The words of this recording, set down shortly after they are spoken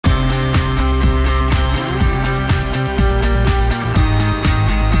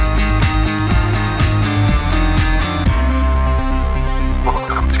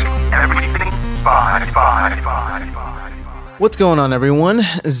What's going on, everyone?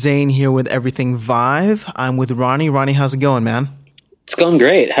 Zane here with Everything Vive. I'm with Ronnie. Ronnie, how's it going, man? It's going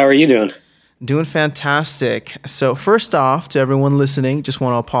great. How are you doing? Doing fantastic. So first off, to everyone listening, just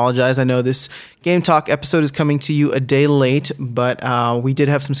want to apologize. I know this Game Talk episode is coming to you a day late, but we did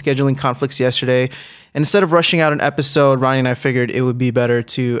have some scheduling conflicts yesterday. And instead of rushing out an episode, Ronnie and I figured it would be better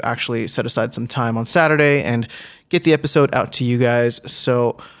to actually set aside some time on Saturday and get the episode out to you guys.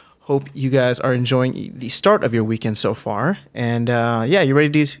 So hope you guys are enjoying the start of your weekend so far. And yeah, you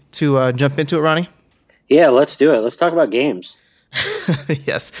ready to jump into it, Ronnie? Yeah, let's do it. Let's talk about games.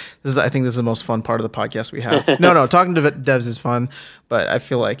 Yes, I think this is the most fun part of the podcast we have. No, talking to devs is fun, but I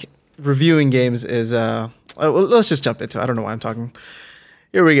feel like reviewing games is. Well, let's just jump into it. I don't know why I'm talking.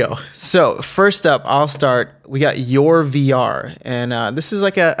 Here we go. So first up, I'll start. We got Your VR, and this is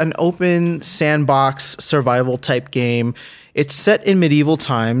like an open sandbox survival type game. It's set in medieval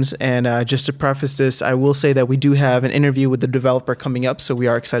times, and just to preface this, I will say that we do have an interview with the developer coming up, so we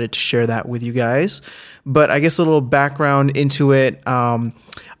are excited to share that with you guys. But I guess a little background into it.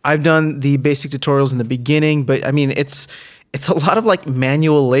 I've done the basic tutorials in the beginning, but I mean it's a lot of like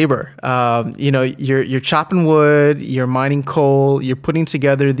manual labor. You're chopping wood, you're mining coal, you're putting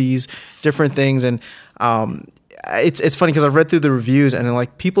together these different things, and it's funny because I've read through the reviews and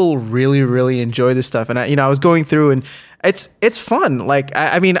like people really enjoy this stuff. And I was going through and it's fun. Like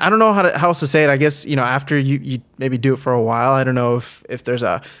I mean I don't know how else to say it. I guess after you maybe do it for a while, I don't know if there's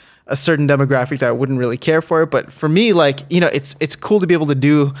a certain demographic that wouldn't really care for it, but for me, like it's cool to be able to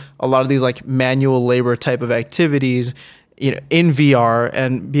do a lot of these like manual labor type of activities in VR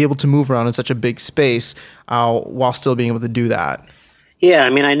and be able to move around in such a big space while still being able to do that. Yeah,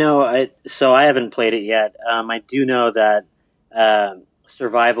 I mean, I know. So I haven't played it yet. I do know that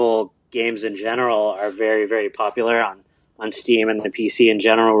survival games in general are very popular on Steam and the PC in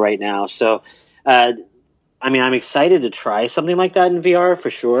general right now. So, I mean, I'm excited to try something like that in VR for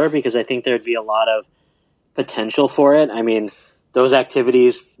sure because I think there'd be a lot of potential for it. I mean, those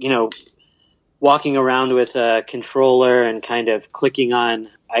activities, walking around with a controller and kind of clicking on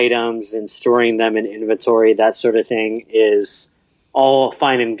items and storing them in inventory, that sort of thing is all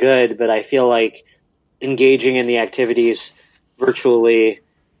fine and good, but I feel like engaging in the activities virtually,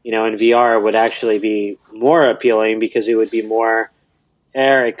 in VR would actually be more appealing because it would be more,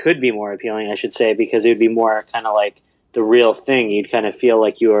 or it could be more appealing, I should say, because it would be more kind of like the real thing. You'd kind of feel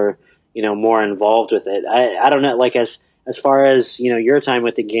like you were, more involved with it. I don't know, like as far as, your time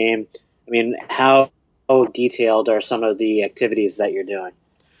with the game, I mean, how detailed are some of the activities that you're doing?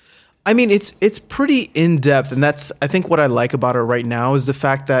 I mean, it's pretty in-depth, and that's, I think, what I like about it right now is the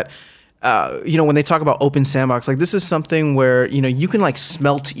fact that, when they talk about open sandbox, like this is something where, you can like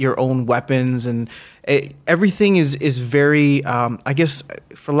smelt your own weapons and everything is very, I guess,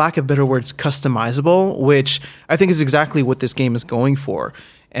 for lack of better words, customizable, which I think is exactly what this game is going for.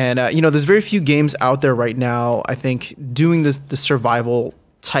 And, there's very few games out there right now, I think, doing the survival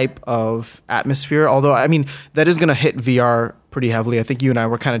type of atmosphere, although I mean that is going to hit VR pretty heavily. I think you and I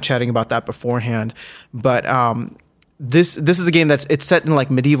were kind of chatting about that beforehand, but this is a game it's set in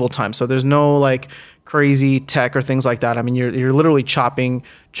like medieval times, so there's no like crazy tech or things like that. I mean you're literally chopping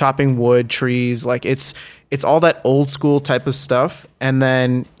wood, trees, like it's all that old school type of stuff, and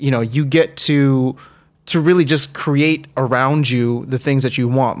then you get to really just create around you the things that you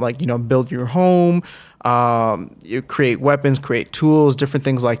want, like build your home, you create weapons, create tools, different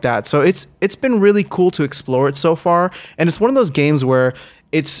things like that. So it's been really cool to explore it so far, and it's one of those games where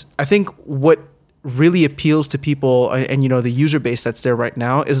I think what really appeals to people and the user base that's there right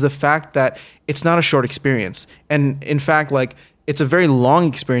now is the fact that it's not a short experience, and in fact like it's a very long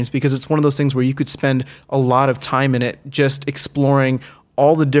experience because it's one of those things where you could spend a lot of time in it just exploring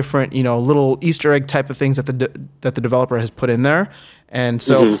all the different, little Easter egg type of things that the developer has put in there. And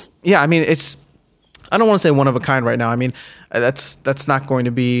so, yeah, I mean, I don't want to say one of a kind right now. I mean, that's not going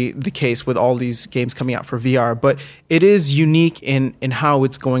to be the case with all these games coming out for VR, but it is unique in how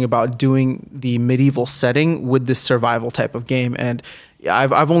it's going about doing the medieval setting with this survival type of game. And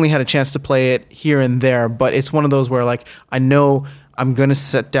I've only had a chance to play it here and there, but it's one of those where like I know I'm going to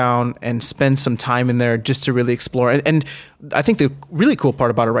sit down and spend some time in there just to really explore. And I think the really cool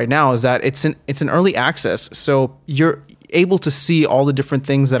part about it right now is that it's an early access. So you're able to see all the different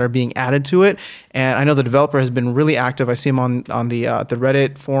things that are being added to it. And I know the developer has been really active. I see him on the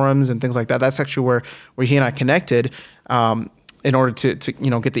Reddit forums and things like that. That's actually where he and I connected in order to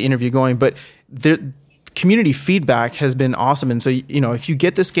get the interview going. But the community feedback has been awesome. And so, if you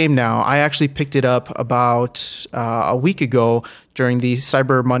get this game now, I actually picked it up about a week ago during the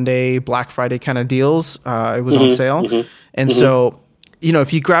Cyber Monday, Black Friday kind of deals. It was on sale. And so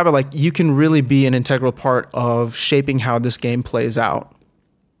if you grab it, like, you can really be an integral part of shaping how this game plays out.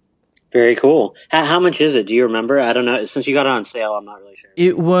 Very cool. How much is it? Do you remember? I don't know. Since you got it on sale, I'm not really sure.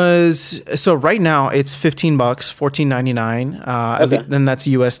 It was, so right now it's $15, $14.99. Okay. And that's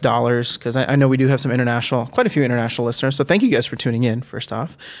US dollars, because I know we do have quite a few international listeners. So thank you guys for tuning in, first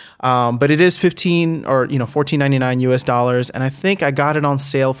off. But it is $14.99 US dollars. And I think I got it on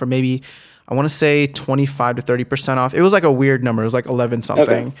sale for maybe, I want to say 25 to 30% off. It was like a weird number. It was like 11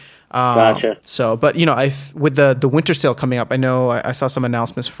 something. Okay. Gotcha. So, but with the winter sale coming up, I know I saw some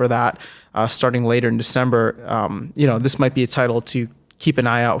announcements for that starting later in December. This might be a title to keep an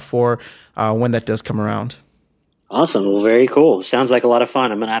eye out for when that does come around. Awesome. Well, very cool. Sounds like a lot of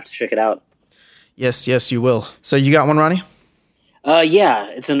fun. I'm going to have to check it out. Yes, you will. So you got one, Ronnie? Yeah,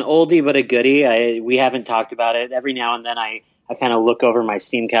 it's an oldie but a goodie. We haven't talked about it. Every now and then I kind of look over my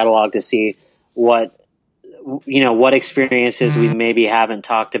Steam catalog to see what experiences we maybe haven't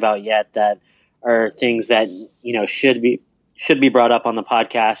talked about yet that are things that, should be brought up on the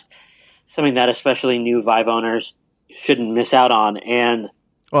podcast. Something that especially new Vive owners shouldn't miss out on. And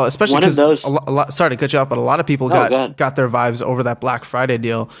well, especially because sorry to cut you off, but a lot of people got their Vives over that Black Friday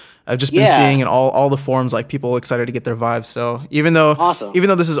deal. I've just been seeing in all the forums, like, people excited to get their Vives. So even though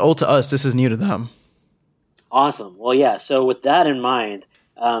this is old to us, this is new to them. Awesome. Well, yeah. So with that in mind,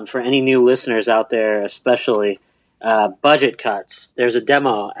 for any new listeners out there, especially budget cuts, there's a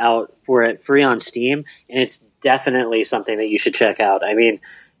demo out for it free on Steam, and it's definitely something that you should check out. I mean,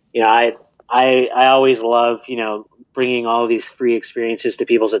 I always love, bringing all these free experiences to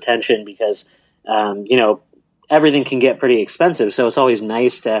people's attention because, everything can get pretty expensive. So it's always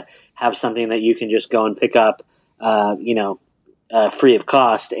nice to have something that you can just go and pick up, free of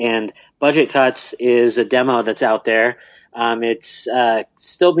cost. And Budget Cuts is a demo that's out there. It's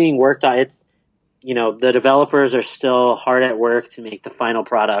still being worked on. It's, the developers are still hard at work to make the final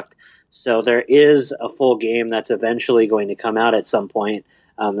product. So there is a full game that's eventually going to come out at some point.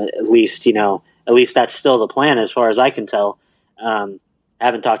 At least that's still the plan as far as I can tell. I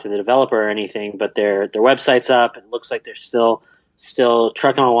haven't talked to the developer or anything, but their website's up. It looks like they're still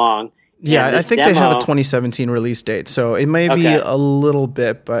trucking along. Yeah, I think they have a 2017 release date, so it may be a little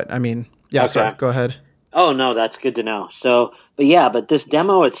bit, but I mean, yeah, sorry, go ahead. Oh, no, that's good to know. So, but this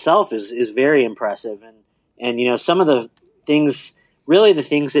demo itself is very impressive. And some of the things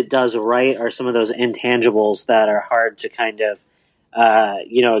it does right are some of those intangibles that are hard to kind of,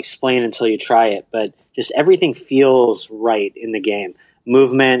 explain until you try it. But just everything feels right in the game.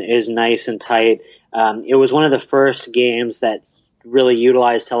 Movement is nice and tight. It was one of the first games that really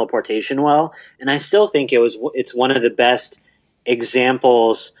utilized teleportation well. And I still think it's one of the best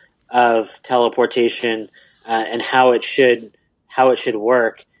examples of teleportation and how it should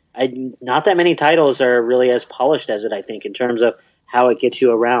work. Not that many titles are really as polished as it, I think, in terms of how it gets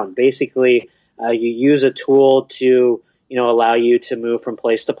you around. Basically, you use a tool to allow you to move from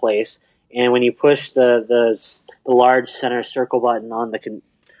place to place, and when you push the large center circle button on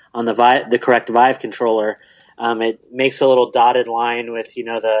the correct Vive controller, it makes a little dotted line with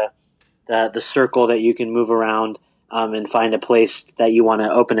the circle that you can move around and find a place that you want to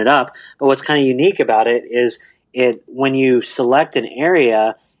open it up. But what's kind of unique about it is when you select an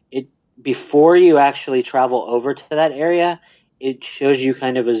area, before you actually travel over to that area, it shows you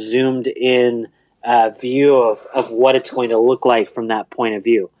kind of a zoomed in view of what it's going to look like from that point of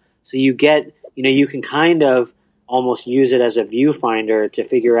view. So you get, you can kind of almost use it as a viewfinder to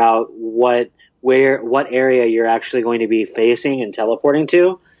figure out what area you're actually going to be facing and teleporting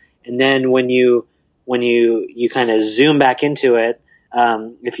to. And then when you kind of zoom back into it,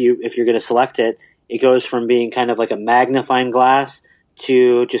 if you're going to select it, it goes from being kind of like a magnifying glass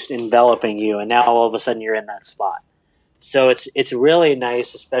to just enveloping you, and now all of a sudden you're in that spot. So it's really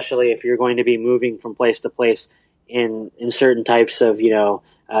nice, especially if you're going to be moving from place to place in certain types of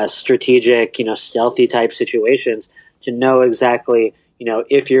strategic, stealthy type situations, to know exactly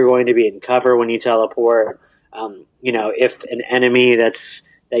if you're going to be in cover when you teleport, if an enemy that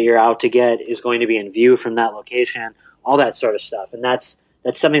you're out to get is going to be in view from that location, all that sort of stuff. And that's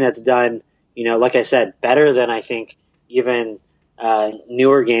something that's done, like I said, better than I think even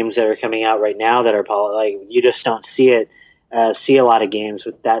newer games that are coming out right now that are like, you just don't see a lot of games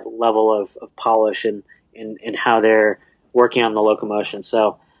with that level of polish and how they're working on the locomotion.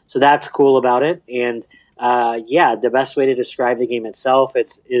 So that's cool about it. And the best way to describe the game itself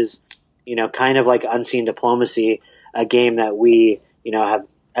is kind of like Unseen Diplomacy, a game that we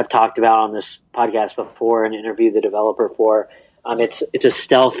have talked about on this podcast before and interviewed the developer for. It's a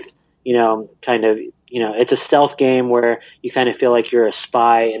stealth, it's a stealth game where you kind of feel like you're a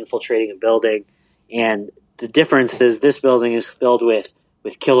spy infiltrating a building, and the difference is this building is filled with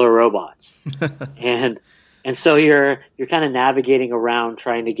killer robots, and so you're kind of navigating around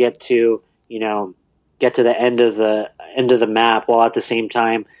trying to get to the end of the map, while at the same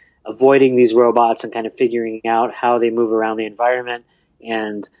time avoiding these robots and kind of figuring out how they move around the environment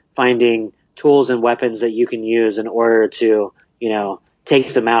and finding tools and weapons that you can use in order to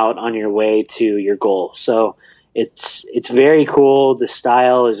take them out on your way to your goal. So it's very cool. The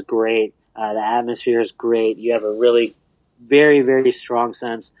style is great. The atmosphere is great. You have a really very, very strong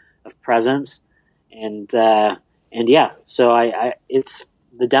sense of presence, and yeah. So it's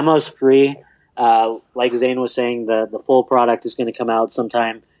the demo's free. Like Zane was saying, the full product is going to come out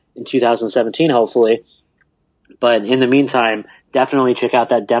sometime in 2017, hopefully. But in the meantime, definitely check out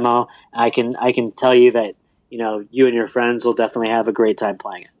that demo. I can tell you that you and your friends will definitely have a great time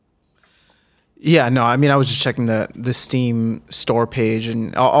playing it. Yeah, no, I mean, I was just checking the Steam store page,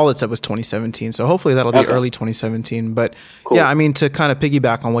 and all it said was 2017. So hopefully that'll be early 2017. But cool. Yeah, I mean, to kind of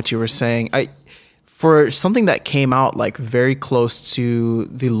piggyback on what you were saying, for something that came out like very close to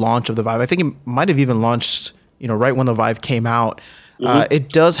the launch of the Vive, I think it might have even launched, right when the Vive came out. It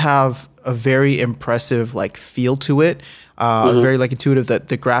does have a very impressive like feel to it. Very like intuitive. That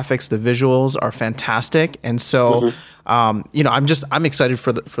the graphics, the visuals are fantastic, and so I'm excited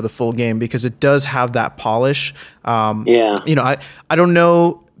for the full game because it does have that polish. I don't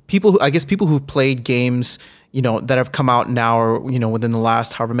know people who've played games that have come out now or within the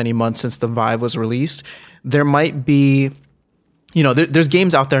last however many months since the Vive was released. There might be there's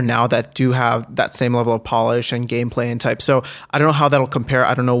games out there now that do have that same level of polish and gameplay and type. So I don't know how that'll compare.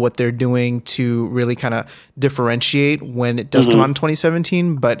 I don't know what they're doing to really kind of differentiate when it does come out in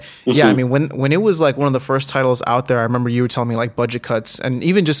 2017. But yeah, I mean, when it was like one of the first titles out there, I remember you were telling me like Budget Cuts, and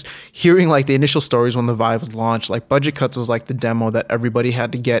even just hearing like the initial stories when the Vive was launched, like Budget Cuts was like the demo that everybody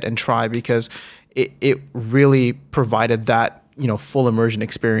had to get and try because it really provided that, full immersion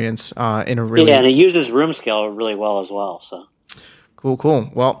experience in a really... Yeah, and it uses room scale really well as well, so... Cool.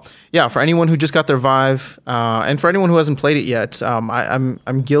 Well, yeah, for anyone who just got their Vive, and for anyone who hasn't played it yet,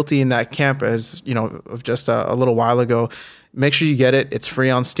 I'm guilty in that camp as, of just a little while ago. Make sure you get it. It's free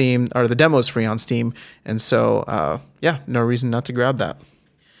on Steam, or the demo is free on Steam. And so, no reason not to grab that.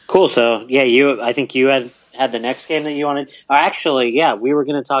 Cool. So, yeah, I think you had the next game that you wanted. Actually, yeah, we were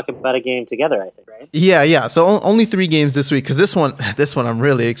going to talk about a game together, I think, right? Yeah. So only 3 games this week, because this one I'm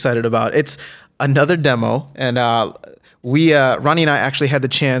really excited about. It's another demo, and Ronnie and I actually had the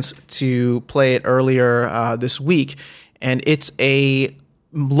chance to play it earlier this week, and it's a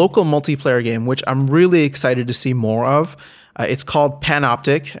local multiplayer game, which I'm really excited to see more of. It's called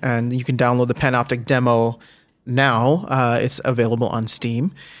Panoptic, and you can download the Panoptic demo now. It's available on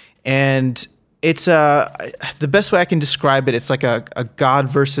Steam, and it's the best way I can describe it. It's like a God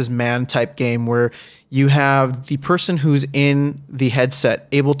versus man type game where you have the person who's in the headset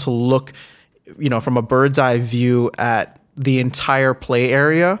able to look from a bird's eye view at the entire play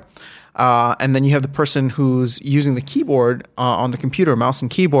area. And then you have the person who's using the keyboard on the computer, mouse and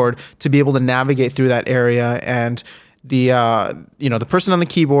keyboard, to be able to navigate through that area. And the person on the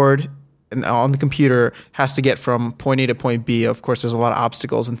keyboard and on the computer has to get from point A to point B. Of course, there's a lot of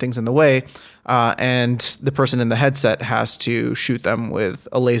obstacles and things in the way. And the person in the headset has to shoot them with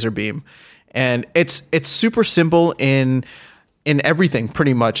a laser beam. And it's super simple in everything,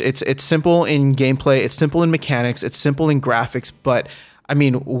 pretty much. It's simple in gameplay, it's simple in mechanics, it's simple in graphics, but I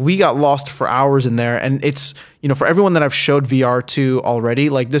mean, we got lost for hours in there, and it's, for everyone that I've showed VR to already,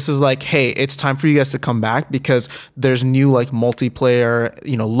 like, this is like, hey, it's time for you guys to come back because there's new, like, multiplayer,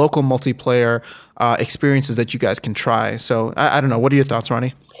 local multiplayer experiences that you guys can try. So I don't know. What are your thoughts,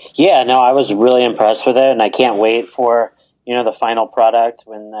 Ronnie? Yeah, no, I was really impressed with it, and I can't wait for, the final product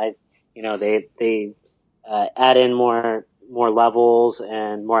when they add in more levels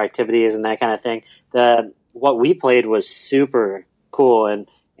and more activities and that kind of thing. What we played was super cool and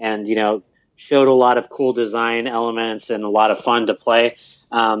showed a lot of cool design elements and a lot of fun to play.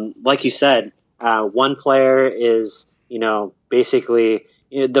 Like you said, one player is basically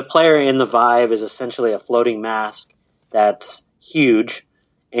the player in the Vive is essentially a floating mask that's huge,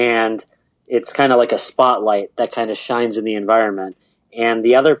 and it's kind of like a spotlight that kind of shines in the environment. And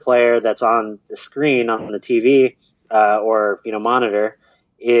the other player that's on the screen on the TV or monitor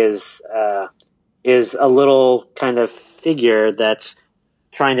is a little kind of figure that's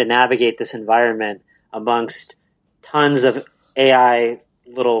trying to navigate this environment amongst tons of AI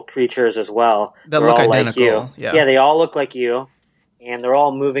little creatures as well. That look identical. Like you. Yeah, they all look like you, and they're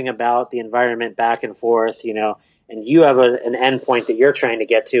all moving about the environment back and forth, and you have an endpoint that you're trying to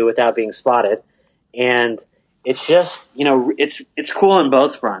get to without being spotted. And it's just, it's cool on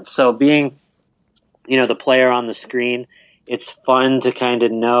both fronts. So being the player on the screen. It's fun to kind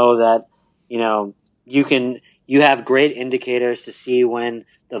of know that, you have great indicators to see when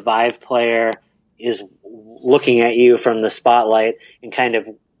the Vive player is looking at you from the spotlight, and kind of,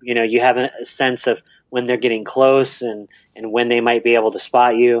 you have a sense of when they're getting close and when they might be able to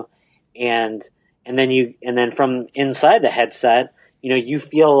spot you. And then from inside the headset, you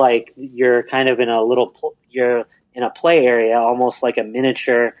feel like you're kind of in you're in a play area, almost like a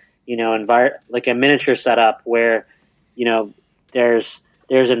miniature, like a miniature setup where, there's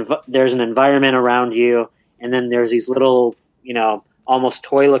an environment around you, and then there's these little, almost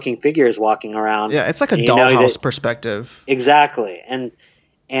toy-looking figures walking around. Yeah, it's like a dollhouse perspective. Exactly, and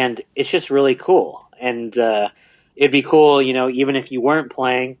it's just really cool. And it'd be cool, even if you weren't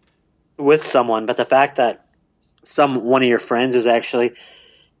playing with someone, but the fact that one of your friends is actually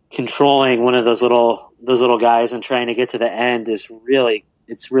controlling one of those little guys and trying to get to the end it's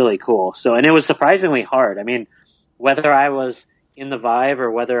really cool. So, and it was surprisingly hard. I mean, whether I was in the Vive or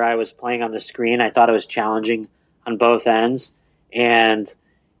whether I was playing on the screen, I thought it was challenging on both ends, and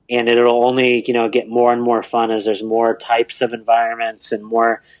it'll only get more and more fun as there's more types of environments and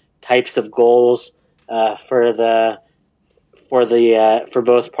more types of goals for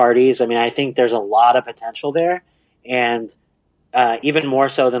both parties. I mean, I think there's a lot of potential there, and even more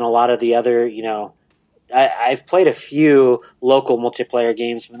so than a lot of the other. I've played a few local multiplayer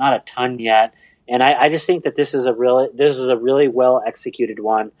games, but not a ton yet. And I just think that this is a really well executed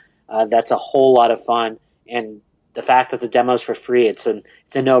one. That's a whole lot of fun, and the fact that the demo's for free, it's a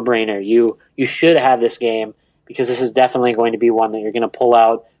no brainer. You should have this game, because this is definitely going to be one that you're going to pull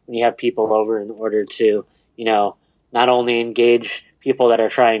out when you have people over, in order to not only engage people that are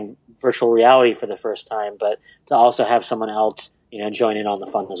trying virtual reality for the first time, but to also have someone else join in on the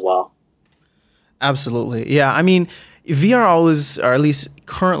fun as well. Absolutely, yeah. I mean, VR always, or at least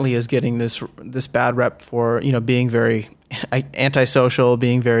currently, is getting this bad rep for being very antisocial,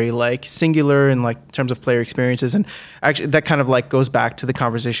 being very like singular in like terms of player experiences, and actually that kind of like goes back to the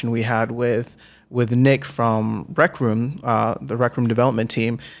conversation we had with Nick from Rec Room, the Rec Room development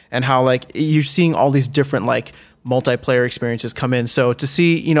team, and how like you're seeing all these different like multiplayer experiences come in. So to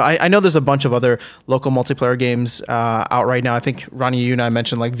see, I know there's a bunch of other local multiplayer games out right now. I think Ronnie, you and I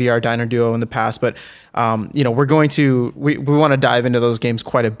mentioned like VR Diner Duo in the past, but we're going to we want to dive into those games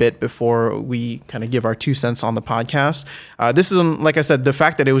quite a bit before we kind of give our 2 cents on the podcast. This is, like I said, the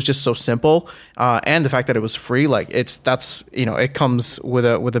fact that it was just so simple, and the fact that it was free, like it comes with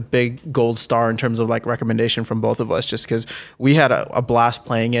a big gold star in terms of like recommendation from both of us, just because we had a blast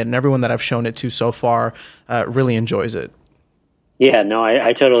playing it, and everyone that I've shown it to so far really enjoys it. Yeah, no,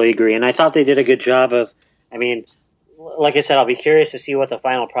 I totally agree. And I thought they did a good job of, I mean, like I said, I'll be curious to see what the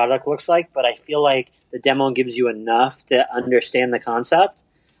final product looks like, but I feel like the demo gives you enough to understand the concept,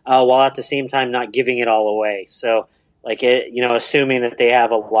 while at the same time not giving it all away. So, like, assuming that they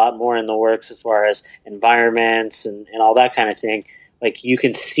have a lot more in the works as far as environments and all that kind of thing, like, you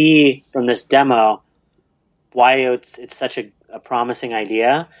can see from this demo why it's such a promising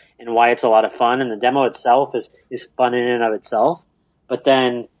idea, and why it's a lot of fun. And the demo itself is fun in and of itself. But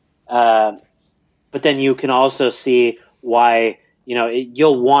then you can also see why,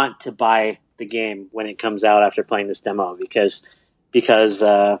 you'll want to buy the game when it comes out after playing this demo, because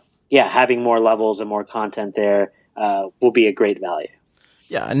having more levels and more content there will be a great value.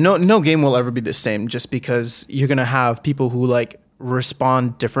 Yeah, no game will ever be the same, just because you're going to have people who like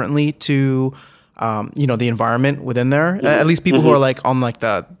respond differently to the environment within there. Mm-hmm. At least people who are like on like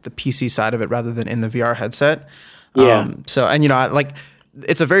the PC side of it rather than in the VR headset. Yeah.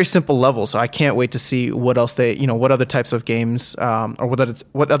 It's a very simple level, so I can't wait to see what else what other types of games, or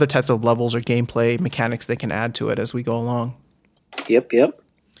what other types of levels or gameplay mechanics they can add to it as we go along. Yep.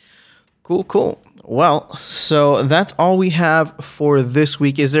 Cool. Well, so that's all we have for this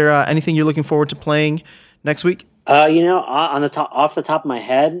week. Is there anything you're looking forward to playing next week? Off the top of my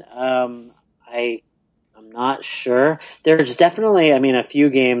head, I'm not sure. There's definitely, a few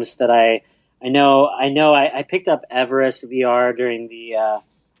games that I know. I picked up Everest VR during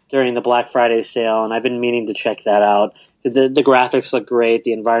the Black Friday sale, and I've been meaning to check that out. The graphics look great.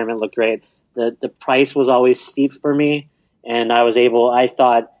 The environment looked great. The price was always steep for me, and I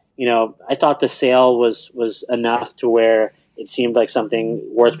thought the sale was enough to where it seemed like something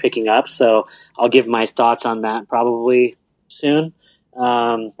worth picking up. So I'll give my thoughts on that probably soon.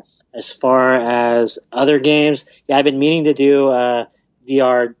 As far as other games, I've been meaning to do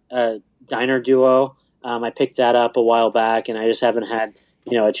VR Diner Duo. I picked that up a while back, and I just haven't had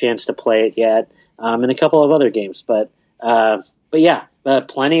a chance to play it yet. And a couple of other games, but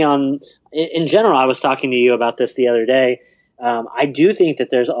plenty on. In general, I was talking to you about this the other day. I do think that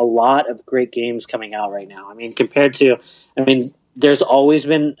there's a lot of great games coming out right now. I mean, there's always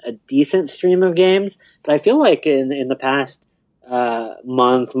been a decent stream of games, but I feel like in the past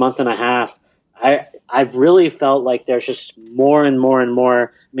month and a half, I've really felt like there's just more and more and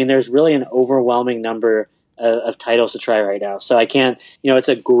more. I mean, there's really an overwhelming number of titles to try right now. So I can't, it's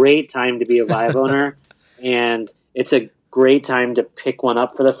a great time to be a Vive owner, and it's a great time to pick one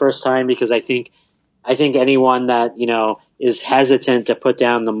up for the first time, because I think anyone that, is hesitant to put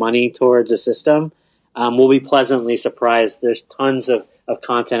down the money towards a system will be pleasantly surprised. There's tons of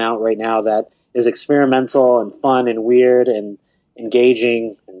content out right now that is experimental and fun and weird and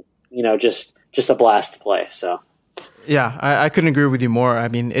engaging, and, just a blast to play. So. Yeah, I couldn't agree with you more. I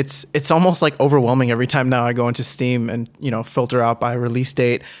mean, it's almost like overwhelming every time now I go into Steam and, filter out by release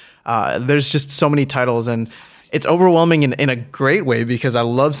date. There's just so many titles, and it's overwhelming in a great way, because I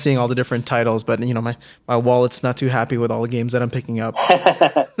love seeing all the different titles, but my wallet's not too happy with all the games that I'm picking up.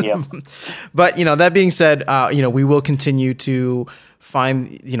 Yeah. But that being said, we will continue to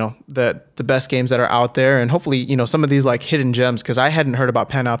find the best games that are out there, and hopefully some of these like hidden gems, because I hadn't heard about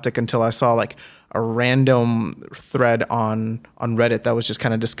Panoptic until I saw like a random thread on Reddit that was just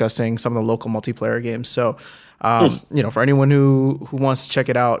kind of discussing some of the local multiplayer games. So for anyone who wants to check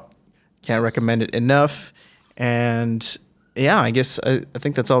it out, can't recommend it enough. And yeah, I guess I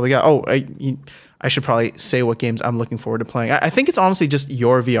think that's all we got. Oh, I should probably say what games I'm looking forward to playing. I think it's honestly just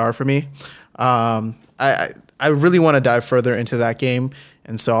Your VR for me. I really want to dive further into that game,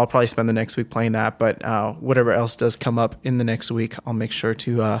 and so I'll probably spend the next week playing that. But whatever else does come up in the next week, I'll make sure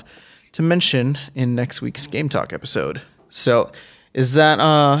to mention in next week's Game Talk episode. So is that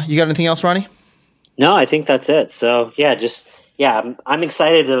you got anything else, Ronnie? No, I think that's it. So I'm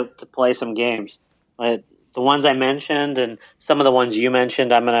excited to play some games. The ones I mentioned and some of the ones you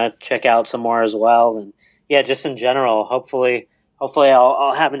mentioned, I'm going to check out some more as well. And yeah, just in general, hopefully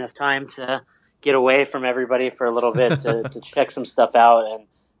I'll have enough time to get away from everybody for a little bit to check some stuff out. And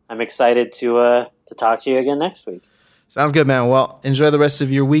I'm excited to talk to you again next week. Sounds good, man. Well, enjoy the rest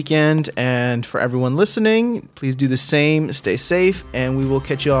of your weekend. And for everyone listening, please do the same. Stay safe, and we will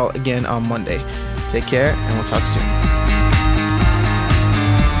catch you all again on Monday. Take care, and we'll talk soon.